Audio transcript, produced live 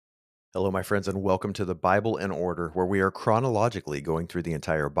Hello, my friends, and welcome to the Bible in Order, where we are chronologically going through the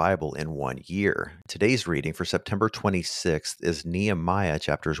entire Bible in 1 year. Today's reading for September 26th is Nehemiah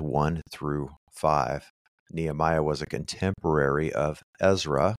chapters 1 through 5. Nehemiah was a contemporary of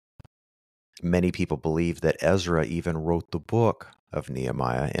Ezra. Many people believe that Ezra even wrote the book of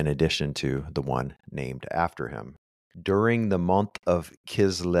Nehemiah in addition to the one named after him. During the month of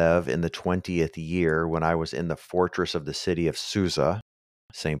Kislev in the 20th year, when I was in the fortress of the city of Susa,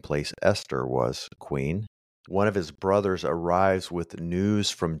 same place Esther was queen, one of his brothers arrives with news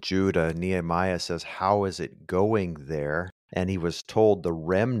from Judah. Nehemiah says, "How is it going there?" And he was told the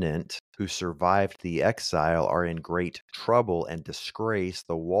remnant who survived the exile are in great trouble and disgrace.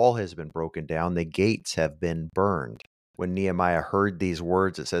 The wall has been broken down, the gates have been burned. When Nehemiah heard these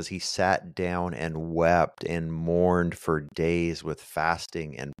words, it says he sat down and wept and mourned for days with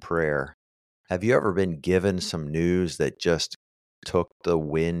fasting and prayer. Have you ever been given some news that just took the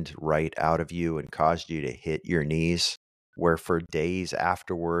wind right out of you and caused you to hit your knees, where for days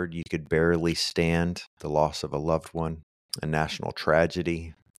afterward you could barely stand? The loss of a loved one, a national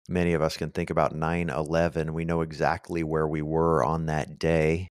tragedy. Many of us can think about 9/11. We know exactly where we were on that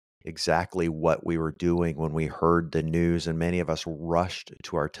day, exactly what we were doing when we heard the news, and many of us rushed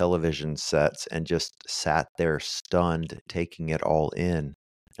to our television sets and just sat there stunned, taking it all in.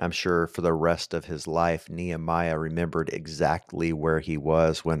 I'm sure for the rest of his life, Nehemiah remembered exactly where he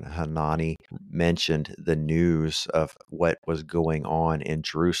was when Hanani mentioned the news of what was going on in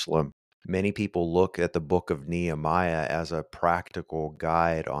Jerusalem. Many people look at the book of Nehemiah as a practical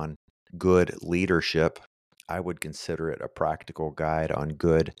guide on good leadership. I would consider it a practical guide on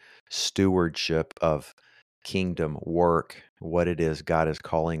good stewardship of kingdom work, what it is God is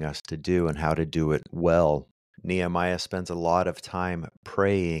calling us to do and how to do it well. Nehemiah spends a lot of time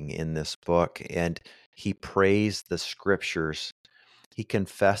praying in this book, and he prays the scriptures. He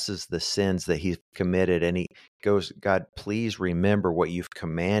confesses the sins that he's committed, and he goes, "God, please remember what you've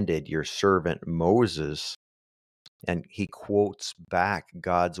commanded your servant Moses." And he quotes back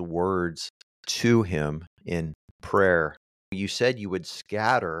God's words to him in prayer. You said you would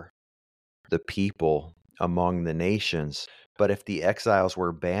scatter the people among the nations, but if the exiles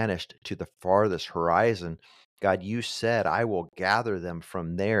were banished to the farthest horizon, God, you said, I will gather them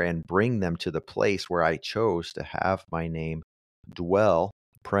from there and bring them to the place where I chose to have my name dwell.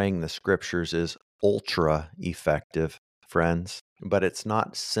 Praying the scriptures is ultra effective, friends, but it's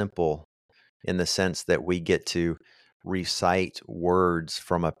not simple in the sense that we get to recite words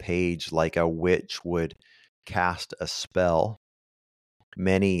from a page like a witch would cast a spell.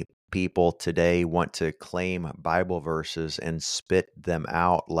 Many people today want to claim Bible verses and spit them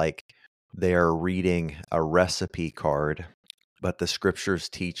out like they are reading a recipe card. But the scriptures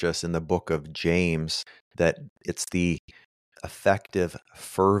teach us in the book of James that it's the effective,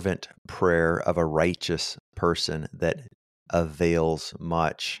 fervent prayer of a righteous person that avails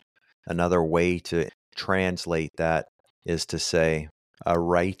much. Another way to translate that is to say, a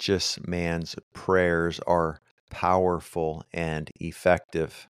righteous man's prayers are powerful and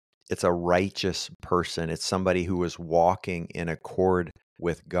effective. It's a righteous person. It's somebody who is walking in accord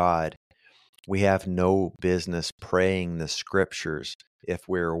with God. We have no business praying the scriptures if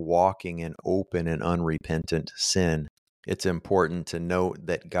we're walking in open and unrepentant sin. It's important to note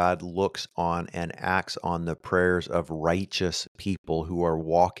that God looks on and acts on the prayers of righteous people who are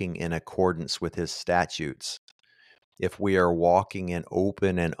walking in accordance with his statutes. If we are walking in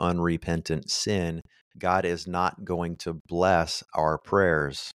open and unrepentant sin, God is not going to bless our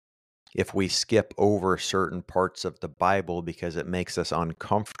prayers. If we skip over certain parts of the Bible because it makes us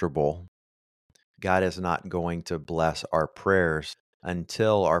uncomfortable, God is not going to bless our prayers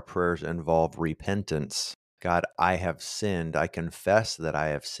until our prayers involve repentance. God, I have sinned. I confess that I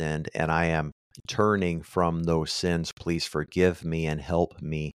have sinned, and I am turning from those sins. Please forgive me and help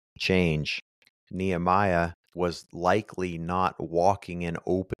me change. Nehemiah was likely not walking in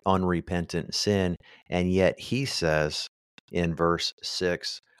open, unrepentant sin, and yet he says in verse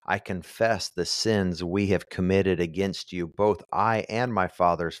 6, I confess the sins we have committed against you. Both I and my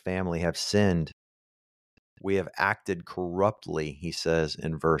father's family have sinned. We have acted corruptly, he says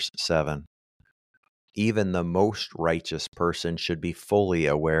in verse 7. Even the most righteous person should be fully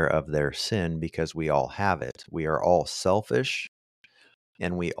aware of their sin because we all have it. We are all selfish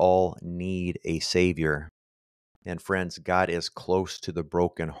and we all need a Savior. And friends, God is close to the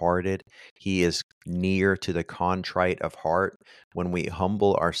brokenhearted. He is near to the contrite of heart. When we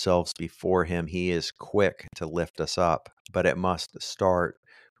humble ourselves before Him, He is quick to lift us up. But it must start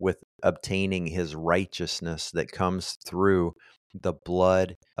with obtaining His righteousness that comes through the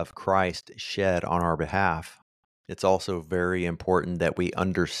blood of Christ shed on our behalf. It's also very important that we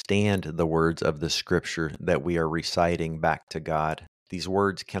understand the words of the scripture that we are reciting back to God. These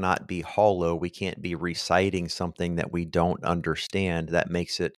words cannot be hollow. We can't be reciting something that we don't understand. That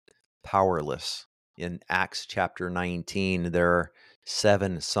makes it powerless. In Acts chapter 19, there are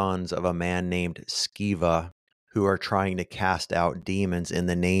 7 sons of a man named Sceva who are trying to cast out demons in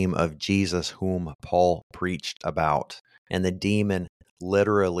the name of Jesus, whom Paul preached about. And the demon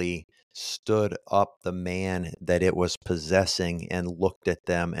literally stood up the man that it was possessing and looked at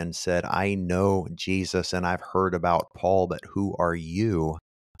them and said, I know Jesus and I've heard about Paul, but who are you?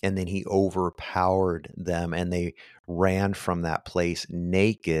 And then he overpowered them and they ran from that place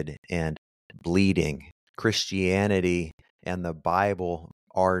naked and bleeding. Christianity and the Bible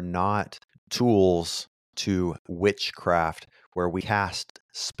are not tools to witchcraft where we cast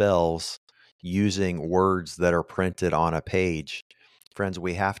spells using words that are printed on a page. Friends,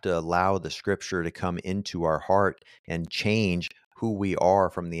 we have to allow the scripture to come into our heart and change who we are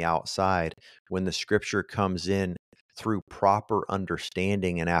from the outside. When the scripture comes in through proper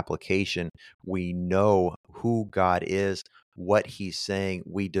understanding and application, we know who God is, what he's saying.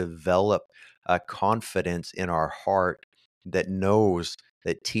 We develop a confidence in our heart that knows,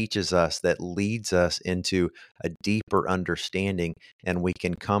 that teaches us, that leads us into a deeper understanding, and we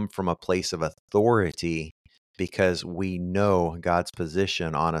can come from a place of authority because we know God's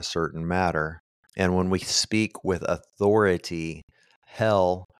position on a certain matter. And when we speak with authority,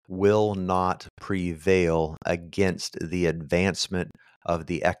 hell will not prevail against the advancement of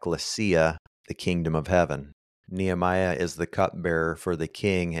the ecclesia, the kingdom of heaven. Nehemiah is the cupbearer for the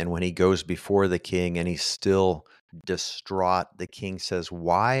king, and when he goes before the king and he's still distraught, the king says,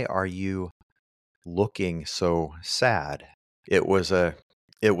 "Why are you looking so sad?" It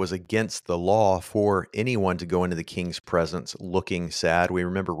was against the law for anyone to go into the king's presence looking sad. We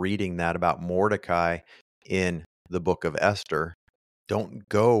remember reading that about Mordecai in the book of Esther. Don't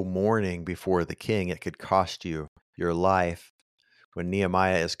go mourning before the king. It could cost you your life. When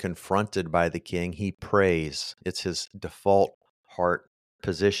Nehemiah is confronted by the king, he prays. It's his default heart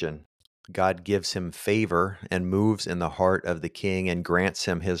position. God gives him favor and moves in the heart of the king and grants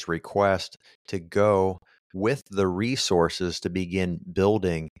him his request to go with the resources to begin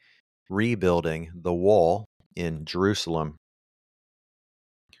rebuilding the wall in Jerusalem.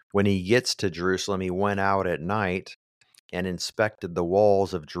 When he gets to Jerusalem, he went out at night and inspected the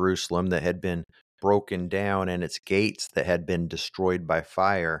walls of Jerusalem that had been broken down and its gates that had been destroyed by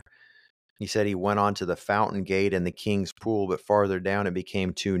fire. He said he went on to the fountain gate and the king's pool, but farther down it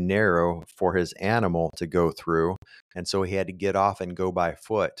became too narrow for his animal to go through, and so he had to get off and go by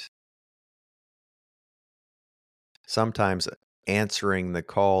foot. Sometimes answering the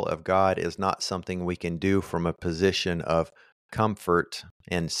call of God is not something we can do from a position of comfort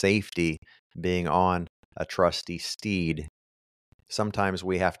and safety, being on a trusty steed. Sometimes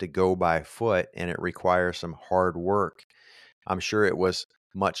we have to go by foot, and it requires some hard work. I'm sure it was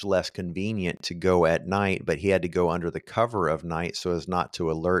much less convenient to go at night, but he had to go under the cover of night so as not to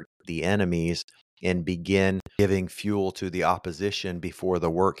alert the enemies and begin giving fuel to the opposition before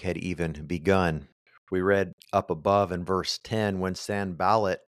the work had even begun. We read up above in verse 10, when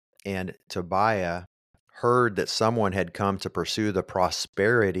Sanballat and Tobiah heard that someone had come to pursue the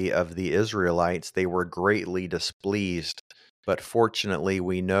prosperity of the Israelites, they were greatly displeased. But fortunately,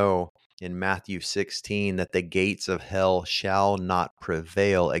 we know in Matthew 16 that the gates of hell shall not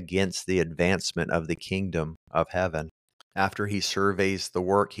prevail against the advancement of the kingdom of heaven. After he surveys the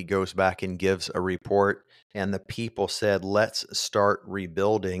work, he goes back and gives a report, and the people said, "Let's start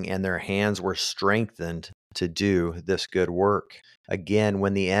rebuilding," and their hands were strengthened to do this good work. Again,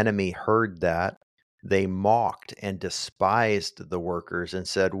 when the enemy heard that, they mocked and despised the workers and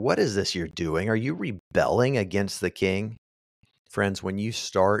said, "What is this you're doing? Are you rebelling against the king?" Friends, when you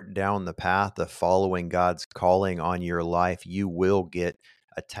start down the path of following God's calling on your life, you will get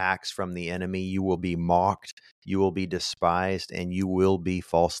attacks from the enemy. You will be mocked, you will be despised, and you will be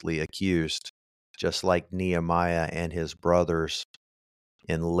falsely accused, just like Nehemiah and his brothers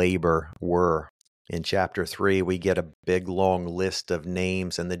in labor were. In chapter 3, we get a big long list of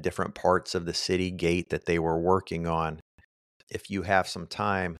names and the different parts of the city gate that they were working on. If you have some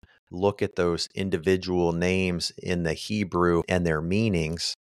time, look at those individual names in the Hebrew and their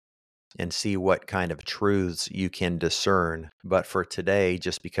meanings and see what kind of truths you can discern. But for today,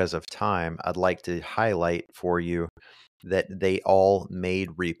 just because of time, I'd like to highlight for you that they all made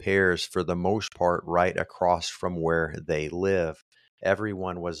repairs for the most part right across from where they live.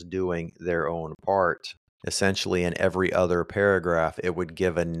 Everyone was doing their own part. Essentially, in every other paragraph, it would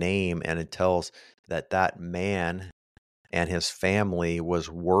give a name and it tells that that man and his family was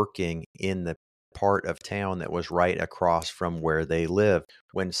working in the part of town that was right across from where they lived.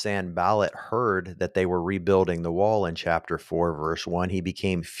 When Sanballat heard that they were rebuilding the wall in chapter 4, verse 1, he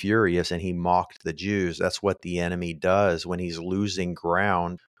became furious and he mocked the Jews. That's what the enemy does when he's losing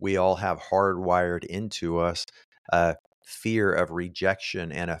ground. We all have hardwired into us a fear of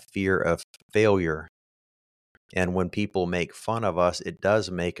rejection and a fear of failure. And when people make fun of us, it does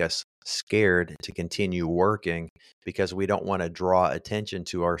make us scared to continue working because we don't want to draw attention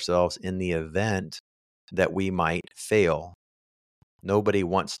to ourselves in the event that we might fail. Nobody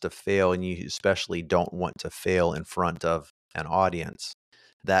wants to fail, and you especially don't want to fail in front of an audience.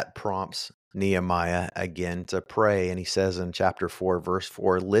 That prompts Nehemiah again to pray. And he says in chapter 4, verse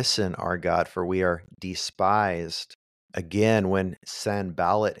 4, "Listen, our God, for we are despised." Again, when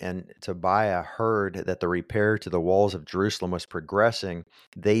Sanballat and Tobiah heard that the repair to the walls of Jerusalem was progressing,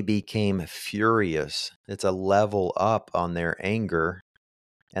 they became furious. It's a level up on their anger.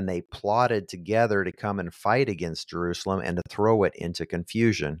 And they plotted together to come and fight against Jerusalem and to throw it into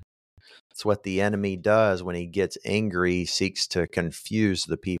confusion. It's what the enemy does when he gets angry. He seeks to confuse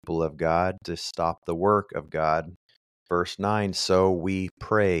the people of God, to stop the work of God. Verse 9, "So we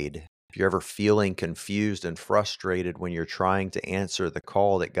prayed." If you're ever feeling confused and frustrated when you're trying to answer the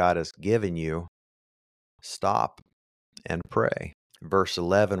call that God has given you, stop and pray. Verse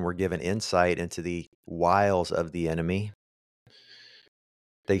 11, we're given insight into the wiles of the enemy.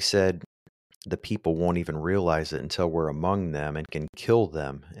 They said, the people won't even realize it until we're among them and can kill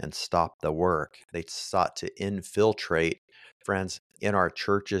them and stop the work. They sought to infiltrate. Friends, in our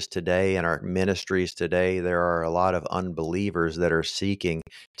churches today, in our ministries today, there are a lot of unbelievers that are seeking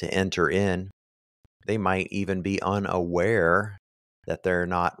to enter in. They might even be unaware that they're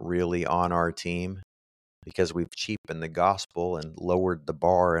not really on our team because we've cheapened the gospel and lowered the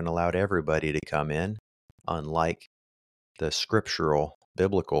bar and allowed everybody to come in, unlike the scriptural,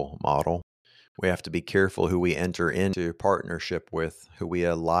 biblical model. We have to be careful who we enter into partnership with, who we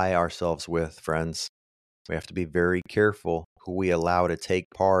ally ourselves with, friends. We have to be very careful who we allow to take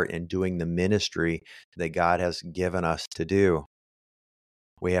part in doing the ministry that God has given us to do.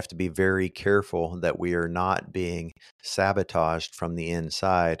 We have to be very careful that we are not being sabotaged from the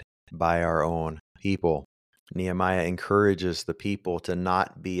inside by our own people. Nehemiah encourages the people to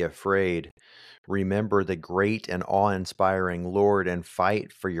not be afraid. Remember the great and awe-inspiring Lord and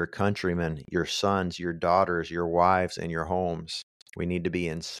fight for your countrymen, your sons, your daughters, your wives, and your homes. We need to be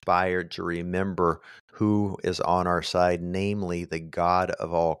inspired to remember who is on our side, namely the God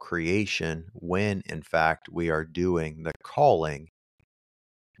of all creation, when in fact we are doing the calling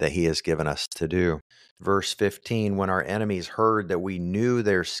that he has given us to do. Verse 15, when our enemies heard that we knew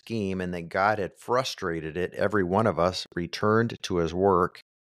their scheme and that God had frustrated it, every one of us returned to his work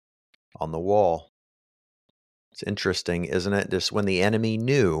on the wall. It's interesting, isn't it? Just when the enemy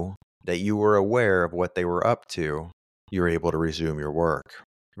knew that you were aware of what they were up to, you were able to resume your work.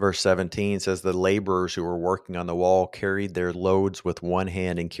 Verse 17 says, the laborers who were working on the wall carried their loads with one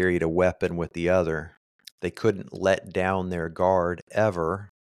hand and carried a weapon with the other. They couldn't let down their guard ever.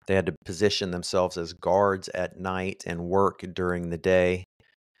 They had to position themselves as guards at night and work during the day,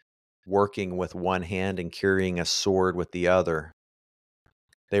 working with one hand and carrying a sword with the other.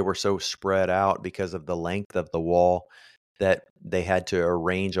 They were so spread out because of the length of the wall that they had to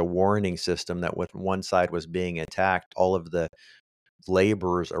arrange a warning system that when one side was being attacked, all of the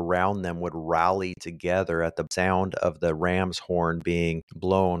laborers around them would rally together at the sound of the ram's horn being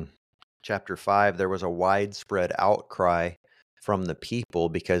blown. Chapter 5, there was a widespread outcry from the people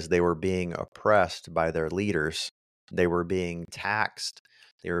because they were being oppressed by their leaders. They were being taxed.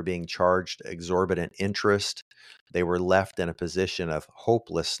 They were being charged exorbitant interest. They were left in a position of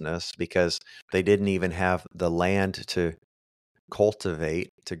hopelessness because they didn't even have the land to cultivate,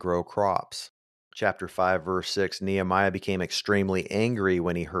 to grow crops. Chapter 5, verse 6, Nehemiah became extremely angry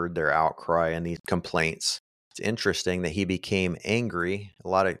when he heard their outcry and these complaints. It's interesting that he became angry. A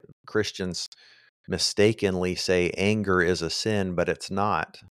lot of Christians mistakenly say anger is a sin, but it's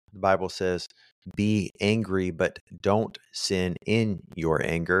not. The Bible says, be angry, but don't sin in your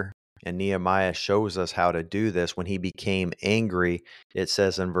anger. And Nehemiah shows us how to do this. When he became angry, it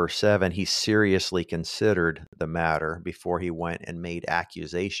says in verse 7, he seriously considered the matter before he went and made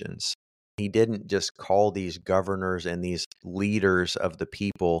accusations. He didn't just call these governors and these leaders of the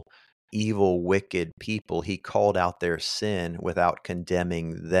people evil, wicked people. He called out their sin without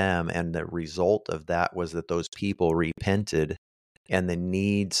condemning them. And the result of that was that those people repented and the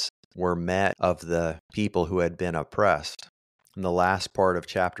needs were met of the people who had been oppressed. In the last part of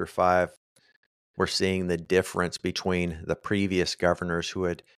chapter 5, we're seeing the difference between the previous governors who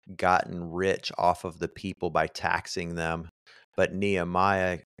had gotten rich off of the people by taxing them But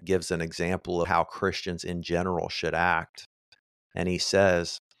Nehemiah gives an example of how Christians in general should act. And he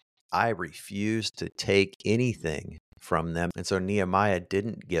says, I refuse to take anything from them. And so Nehemiah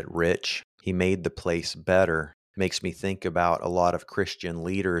didn't get rich. He made the place better. Makes me think about a lot of Christian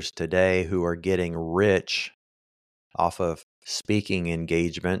leaders today who are getting rich off of speaking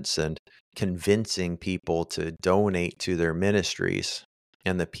engagements and convincing people to donate to their ministries.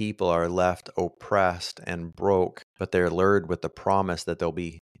 And the people are left oppressed and broke, but they're lured with the promise that they'll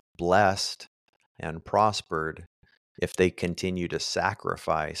be blessed and prospered if they continue to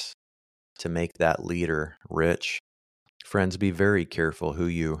sacrifice to make that leader rich. Friends, be very careful who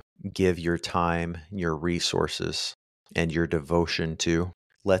you give your time, your resources, and your devotion to.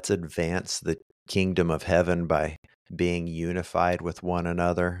 Let's advance the kingdom of heaven by being unified with one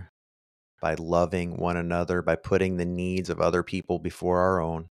another, by loving one another, by putting the needs of other people before our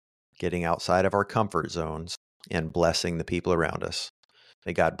own, getting outside of our comfort zones, and blessing the people around us.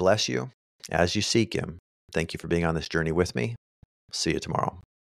 May God bless you as you seek Him. Thank you for being on this journey with me. See you tomorrow.